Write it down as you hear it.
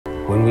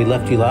When we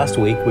left you last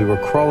week, we were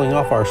crawling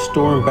off our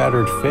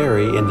storm-battered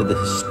ferry into the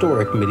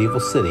historic medieval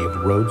city of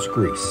Rhodes,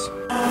 Greece.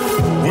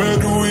 Where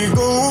do we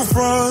go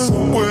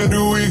from? Where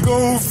do we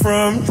go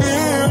from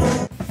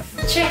here?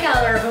 Check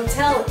out our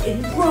hotel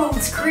in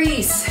Rhodes,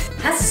 Greece. It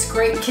has this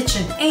great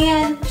kitchen,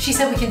 and she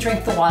said we can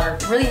drink the water.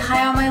 Really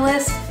high on my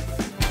list.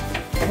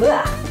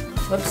 Blah.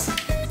 Whoops.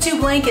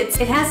 2 blankets.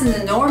 It has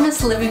an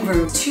enormous living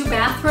room. 2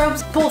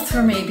 bathrobes, both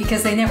for me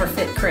because they never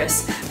fit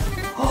Chris.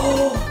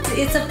 Oh,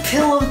 it's a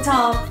pillow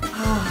top.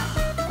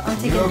 I'm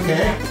taking you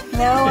okay?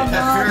 No, I'm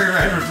not. Ferry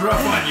ride was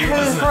rough on you,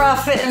 wasn't it? It was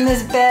rough in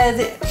this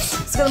bed.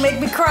 It's gonna make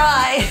me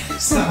cry.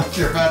 Sounds like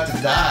you're about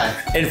to die.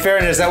 In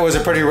fairness, that was a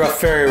pretty rough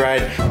ferry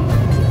ride.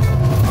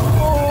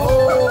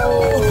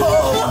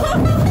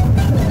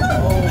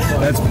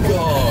 That's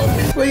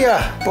God. Well,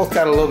 yeah, both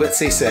got a little bit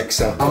seasick,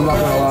 so. I'm not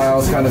gonna lie, I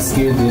was kind of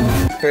scared, dude.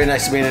 Very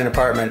nice to be in an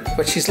apartment,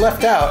 but she's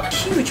left out.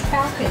 Huge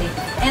balcony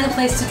and a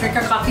place to drink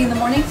our coffee in the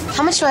morning.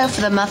 How much do I owe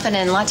for the muffin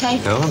and latte?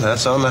 No,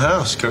 that's on the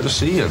house,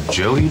 courtesy of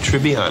Joey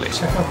Tribbiani.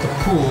 Check out the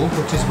pool,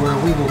 which is where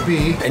we will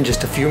be in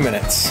just a few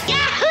minutes.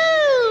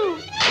 Yahoo!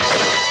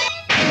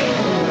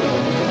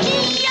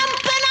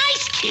 Jumping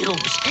ice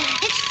cubes.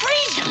 It's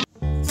freezing.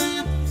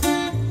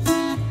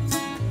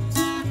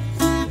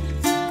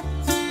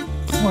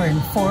 We're in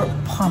Fort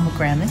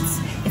Pomegranates.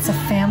 It's a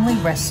family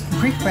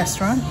Greek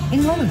restaurant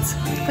in Rhodes.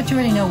 But you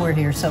already know we're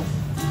here, so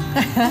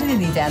I didn't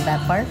need to add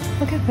that part.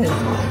 Look at this.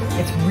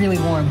 It's really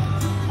warm.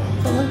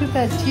 But look at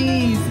that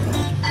cheese.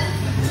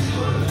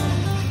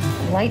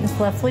 Light and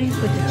fluffy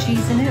with the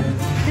cheese in it.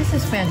 This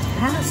is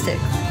fantastic.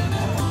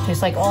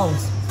 Tastes like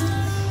olives.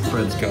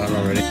 Bread's gone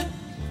already.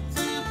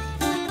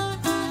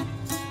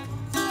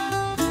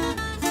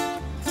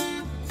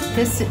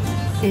 This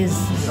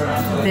is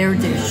their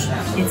dish.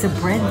 It's a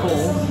bread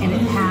bowl, and it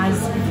has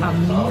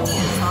meat and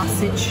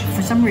sausage.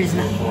 For some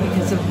reason,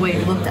 because of the way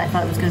it looked, I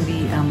thought it was going to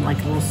be like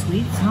a little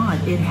sweet. It's not.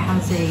 It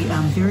has a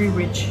very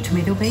rich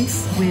tomato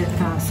base with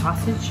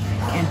sausage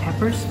and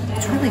peppers.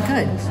 It's really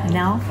good.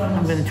 Now,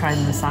 I'm going to try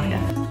the moussaka.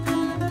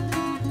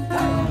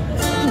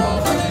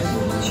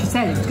 She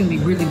said it's going to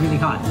be really, really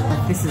hot,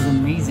 but this is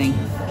amazing.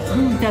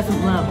 Who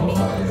doesn't love meat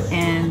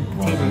and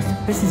potatoes?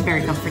 This is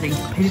very comforting.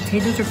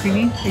 Potatoes are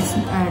creamy. It's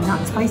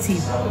not spicy.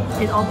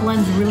 It all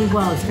blends really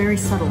well. It's very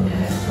subtle.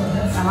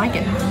 I like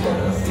it.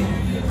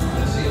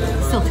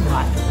 Still too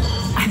hot.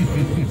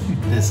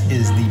 This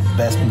is the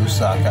best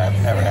moussaka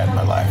I've ever had in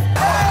my life.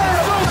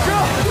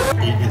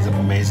 It is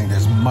amazing.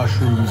 There's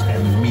mushrooms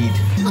and meat.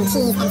 And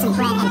cheese and some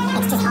bread, and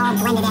it's just all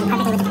blended in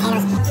perfectly with the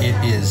potatoes. It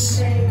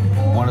is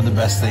one of the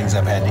best things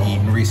I've had to eat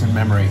in recent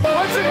memory.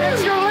 Once it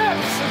hits your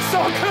lips, it's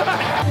so good.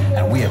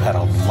 And we have had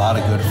a lot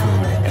of good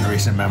food in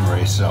recent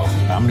memory, so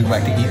I'm gonna go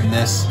back to eating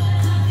this.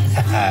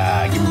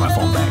 Give me my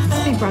phone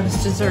back. They brought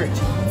us dessert.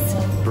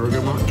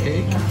 Bergamot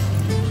cake.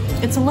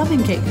 It's a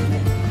loving cake.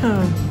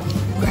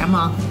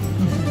 Grandma.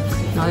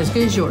 Not as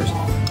good as yours.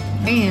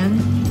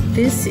 And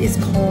this is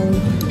called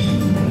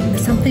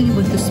something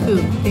with the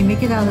spoon. They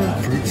make it out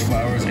of Fruits,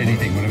 flowers,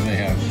 anything, whatever they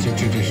have. It's a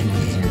traditional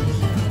dessert.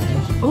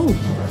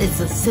 oh, it's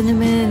a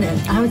cinnamon,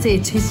 and I would say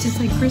it tastes just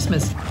like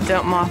Christmas.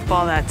 Don't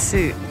mothball that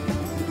suit.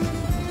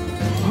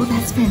 Oh,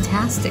 that's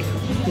fantastic.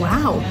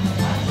 Wow.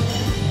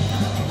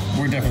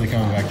 We're definitely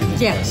coming back to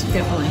this Yes, place.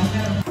 definitely.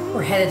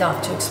 We're headed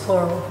off to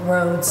explore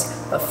Rhodes,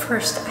 but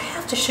first I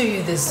have to show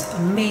you this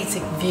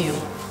amazing view.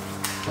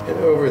 And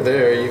over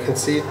there, you can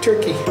see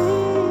Turkey.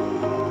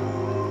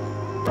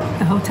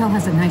 The hotel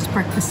has a nice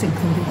breakfast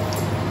included.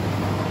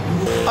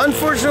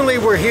 Unfortunately,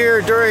 we're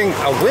here during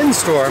a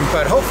windstorm,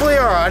 but hopefully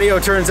our audio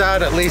turns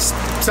out at least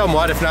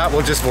somewhat. If not,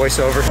 we'll just voice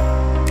over.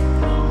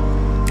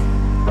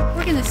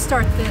 We're going to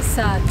start this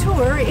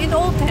tour in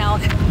Old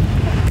Town.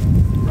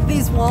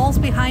 These walls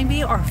behind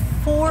me are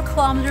 4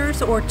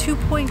 kilometers or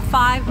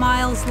 2.5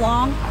 miles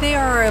long. They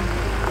are a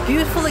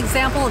beautiful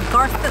example of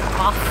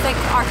Gothic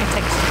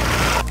architecture.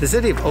 The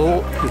city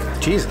of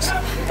Jesus.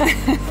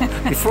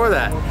 Before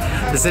that,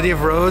 the city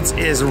of Rhodes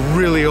is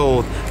really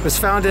old. It was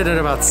founded in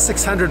about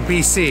 600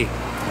 BC,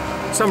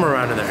 somewhere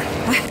around in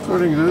there.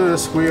 According to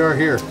this, we are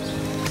here.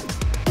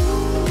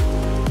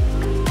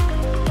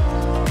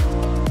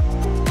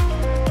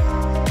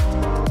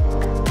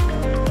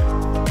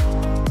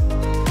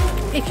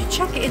 If you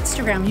check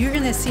Instagram, you're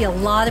going to see a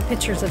lot of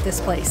pictures of this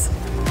place.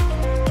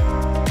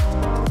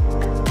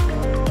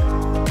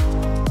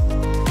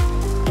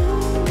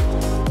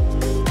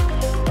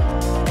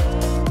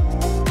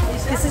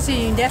 This is a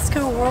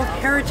UNESCO World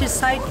Heritage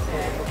Site,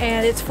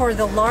 and it's for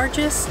the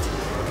largest,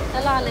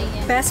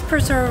 best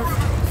preserved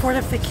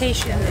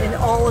fortification in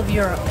all of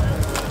Europe.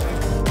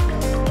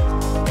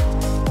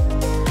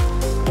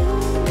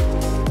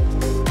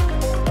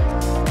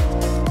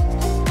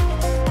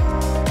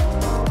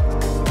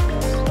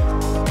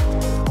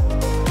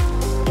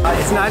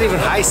 It's not even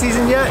high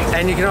season yet,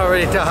 and you can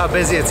already tell how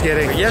busy it's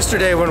getting.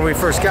 Yesterday when we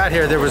first got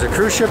here, there was a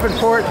cruise ship in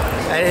port,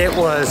 and it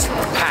was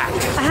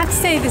packed. I have to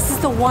say, this is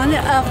the one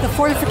of the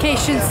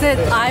fortifications that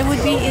I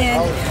would be in,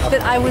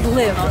 that I would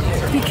live,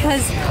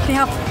 because they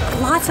have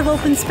lots of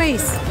open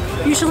space.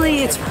 Usually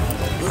it's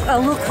a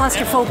little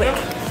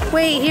claustrophobic.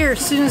 wait here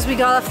as soon as we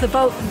got off the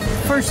boat.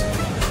 First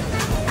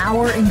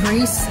hour in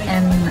Greece,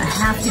 and I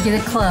have to get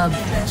a club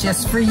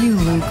just for you,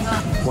 Luke.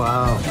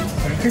 Wow.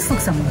 This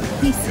looks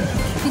amazing.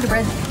 Pita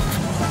bread.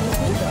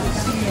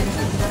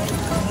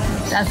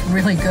 That's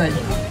really good.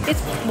 It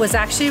was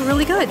actually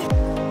really good.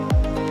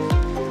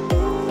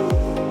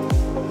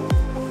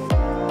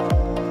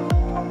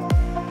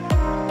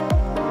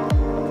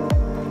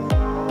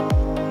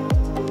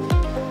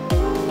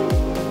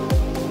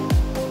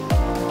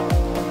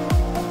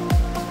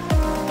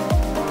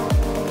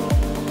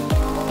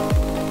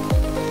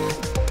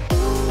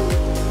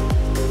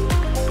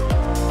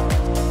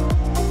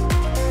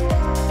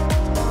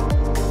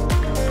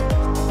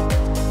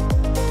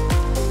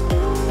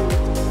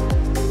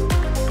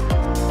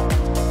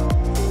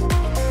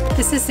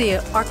 This is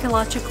the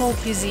Archaeological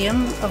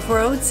Museum of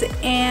Rhodes,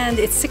 and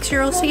it's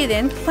 €6 to get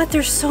in, but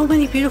there's so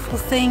many beautiful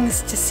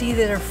things to see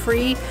that are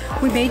free.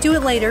 We may do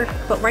it later,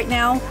 but right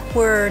now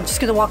we're just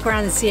gonna walk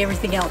around and see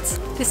everything else.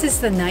 This is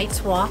the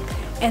Knight's Walk,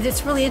 and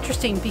it's really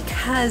interesting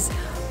because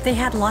they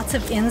had lots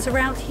of inns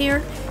around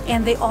here,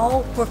 and they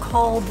all were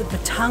called the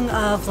tongue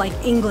of like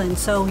England.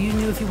 So you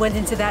knew if you went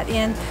into that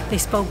inn, they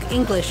spoke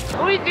English.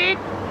 We did.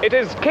 It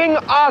is King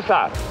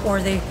Arthur.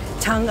 Or the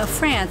tongue of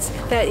France.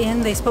 That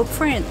inn, they spoke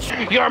French.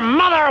 Your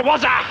mother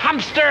was a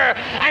hamster,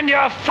 and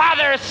your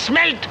father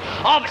smelt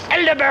of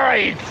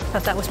elderberries.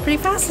 Thought that was pretty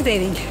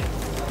fascinating.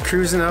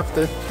 Cruising up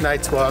the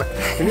Knight's Walk.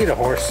 We need a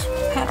horse.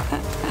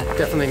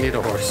 Definitely need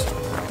a horse.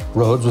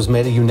 Rhodes was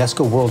made a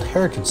UNESCO World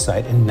Heritage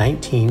Site in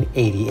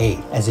 1988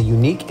 as a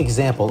unique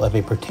example of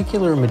a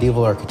particular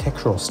medieval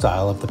architectural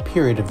style of the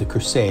period of the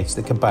Crusades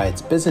that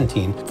combines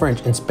Byzantine,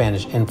 French, and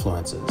Spanish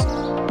influences.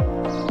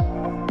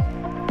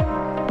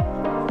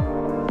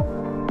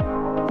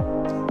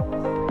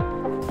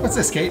 What's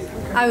this, Kate?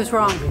 I was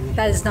wrong.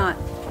 That is not.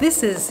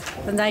 This is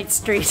the Knight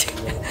Street.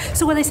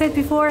 So what I said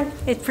before,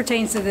 it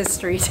pertains to this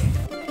street.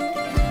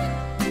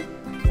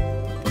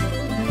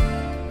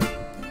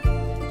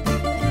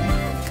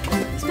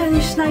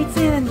 Spanish Knights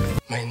Inn.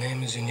 My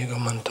name is Inigo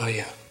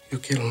Montoya. You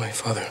killed my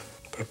father.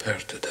 Prepare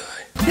to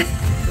die.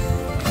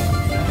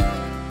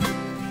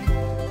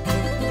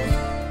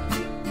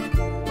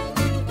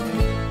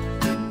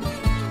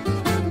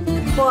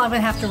 Well, I'm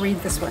gonna have to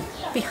read this one.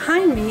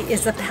 Behind me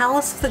is the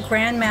Palace of the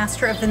Grand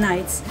Master of the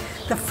Knights,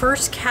 the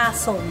first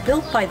castle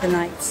built by the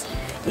Knights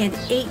in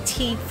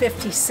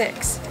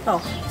 1856.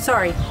 Oh,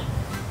 sorry.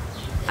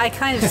 I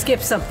kind of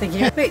skipped something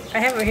here. Wait, I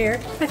have it here.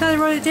 I thought I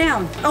wrote it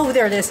down. Oh,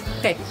 there it is.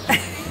 Okay.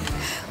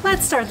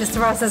 Let's start this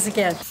process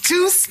again.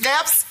 2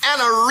 steps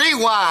and a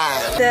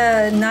rewind.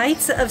 The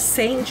Knights of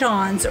St.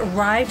 John's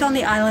arrived on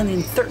the island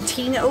in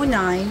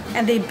 1309,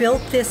 and they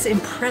built this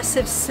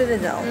impressive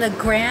citadel. The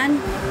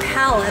Grand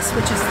Palace,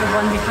 which is the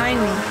one behind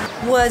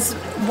me, was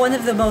one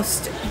of the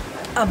most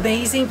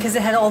amazing because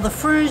it had all the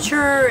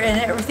furniture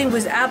and everything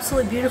was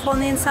absolutely beautiful on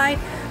the inside,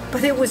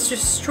 but it was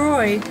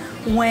destroyed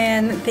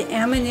when the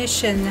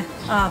ammunition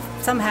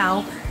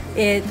somehow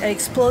it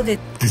exploded.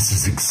 This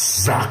is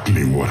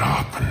exactly what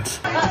happened.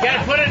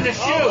 Gotta put it in the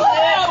shoe.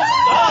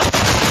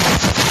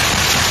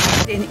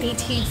 In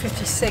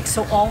 1856,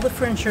 so all the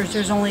furniture,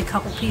 there's only a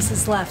couple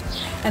pieces left,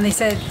 and they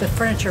said the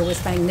furniture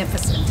was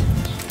magnificent.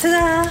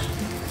 Ta-da!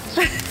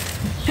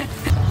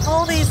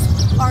 All these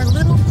are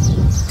little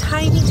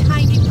tiny,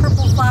 tiny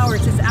purple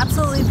flowers. It's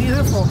absolutely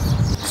beautiful.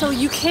 So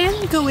you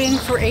can go in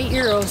for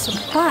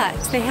 €8, but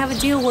they have a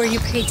deal where you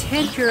pay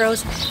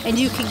 €10 and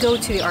you can go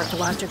to the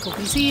Archaeological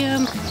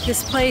Museum,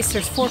 this place,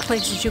 there's 4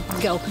 places you can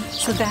go.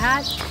 So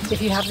that,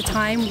 if you have the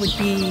time, would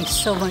be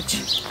so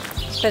much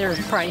better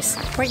price.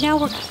 Right now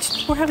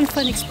we're having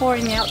fun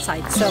exploring the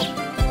outside, so.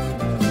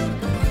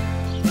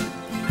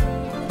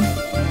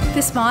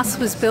 This mosque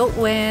was built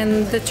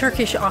when the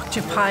Turkish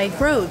occupied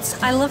Rhodes.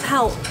 I love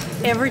how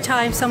every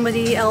time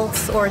somebody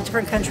else or a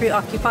different country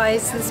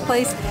occupies this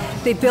place,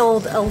 they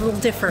build a little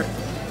different.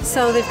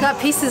 So they've got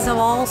pieces of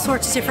all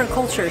sorts of different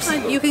cultures.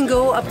 You can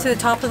go up to the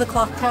top of the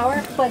clock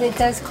tower, but it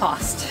does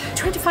cost. I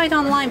tried to find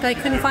online, but I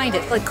couldn't find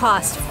it. It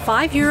cost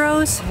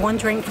 €5, 1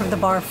 drink from the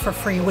bar for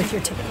free with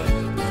your ticket.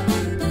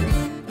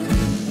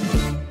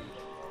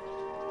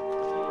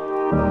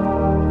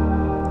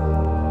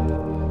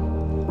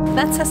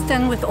 That's us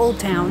done with Old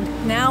Town.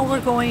 Now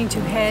we're going to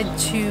head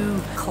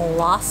to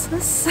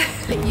Colossus.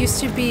 It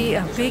used to be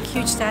a big,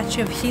 huge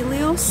statue of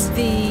Helios,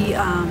 the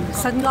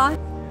sun god.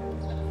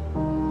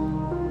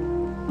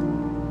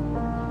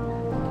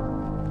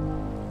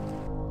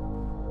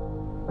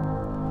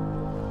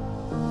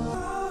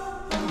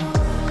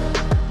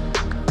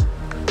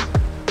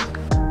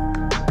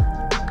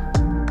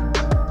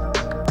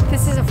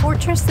 This is a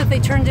fortress that they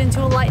turned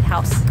into a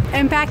lighthouse.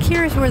 And back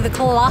here is where the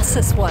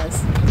Colossus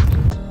was.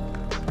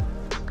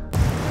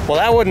 Well,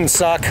 that wouldn't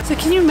suck. So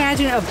can you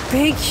imagine a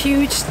big,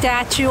 huge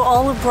statue,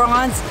 all of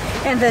bronze,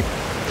 and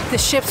the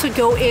ships would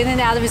go in and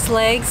out of his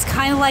legs,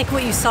 kind of like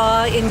what you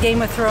saw in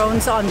Game of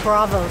Thrones on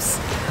Bravos.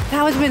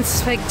 That would have been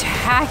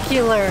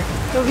spectacular.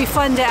 It would be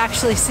fun to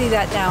actually see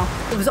that now.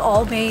 It was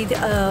all made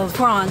of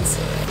bronze.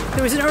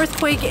 There was an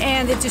earthquake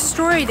and it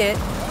destroyed it,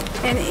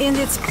 and in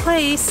its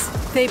place,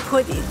 they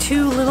put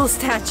 2 little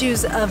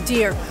statues of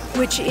deer,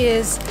 which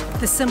is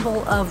the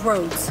symbol of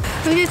Rhodes.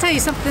 I'm going to tell you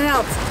something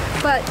else,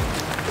 but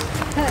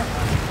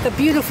the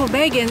beautiful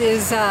Megan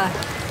is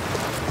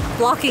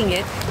blocking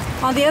it.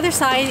 On the other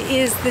side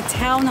is the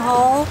town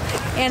hall,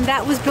 and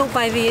that was built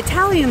by the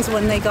Italians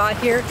when they got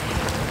here.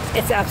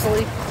 It's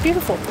absolutely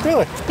beautiful.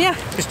 Really? Yeah.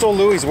 You stole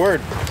Louis'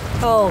 word.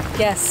 Oh,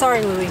 yes.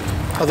 Sorry, Louis.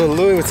 Although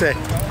Louis would say,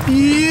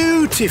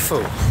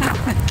 beautiful.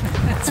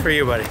 It's for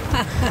you, buddy.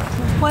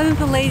 One of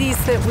the ladies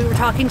that we were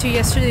talking to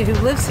yesterday who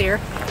lives here,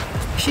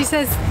 she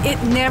says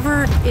it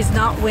never is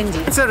not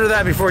windy. Consider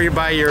that before you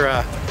buy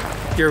your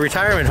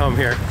retirement home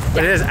here.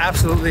 But it is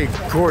absolutely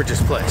a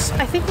gorgeous place.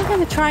 I think we're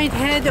going to try and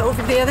head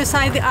over to the other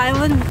side of the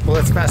island. Well,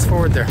 let's fast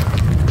forward there.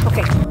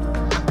 Okay.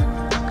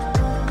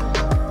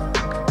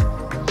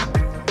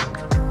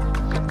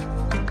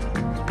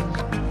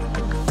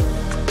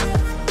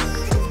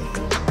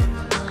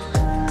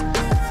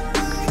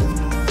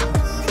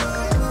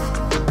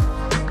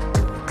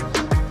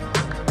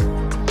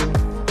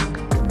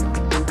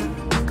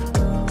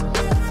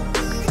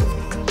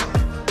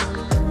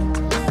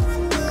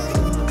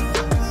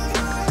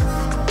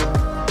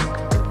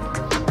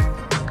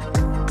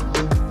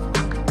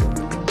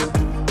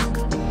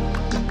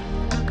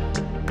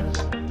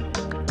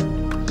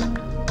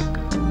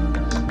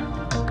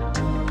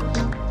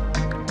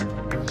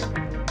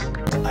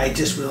 I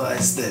just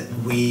realized that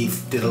we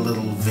did a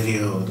little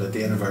video at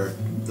the end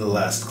of the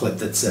last clip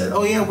that said,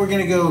 oh yeah, we're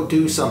gonna go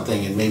do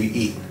something and maybe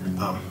eat.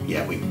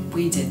 Yeah,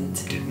 we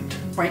didn't.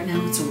 Right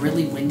now it's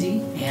really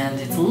windy and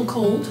it's a little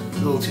cold. A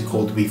little too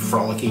cold to be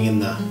frolicking in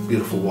the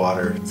beautiful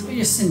water. So we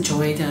just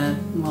enjoyed a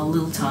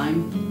little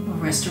time,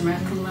 a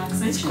restaurant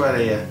relaxation. It's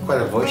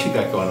quite a voice you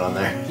got going on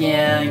there.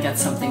 Yeah, I got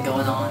something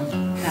going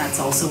on. That's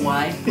also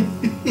why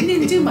we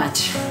didn't do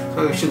much.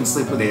 Well, we shouldn't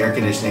sleep with the air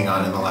conditioning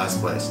on in the last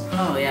place.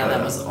 Oh yeah,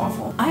 that was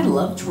awful. I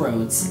loved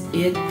Rhodes.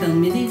 The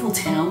medieval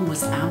town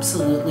was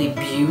absolutely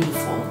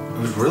beautiful. It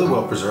was really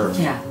well preserved.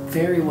 Yeah,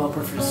 very well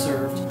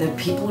preserved. The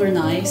people are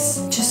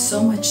nice. Just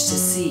so much to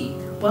see.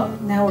 Well,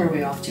 now where are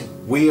we off to?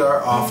 We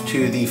are off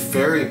to the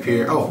ferry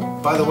pier. Oh,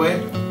 by the way,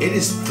 it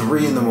is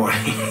 3 in the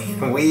morning.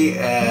 We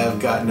have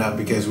gotten up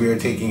because we are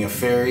taking a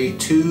ferry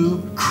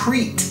to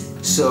Crete.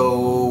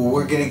 So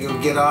we're gonna go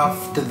get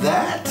off to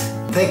that.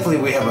 Thankfully,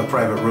 we have a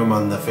private room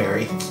on the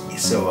ferry,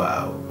 so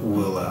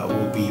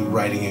we'll be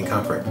riding in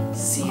comfort.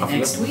 See you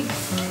next week.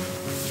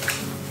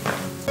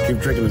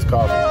 Keep drinking this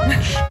coffee.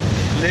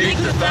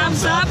 Leave the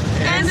thumbs up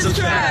and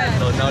subscribe.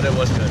 Oh, no, that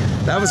wasn't good.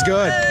 That was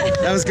good.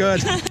 That was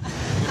good.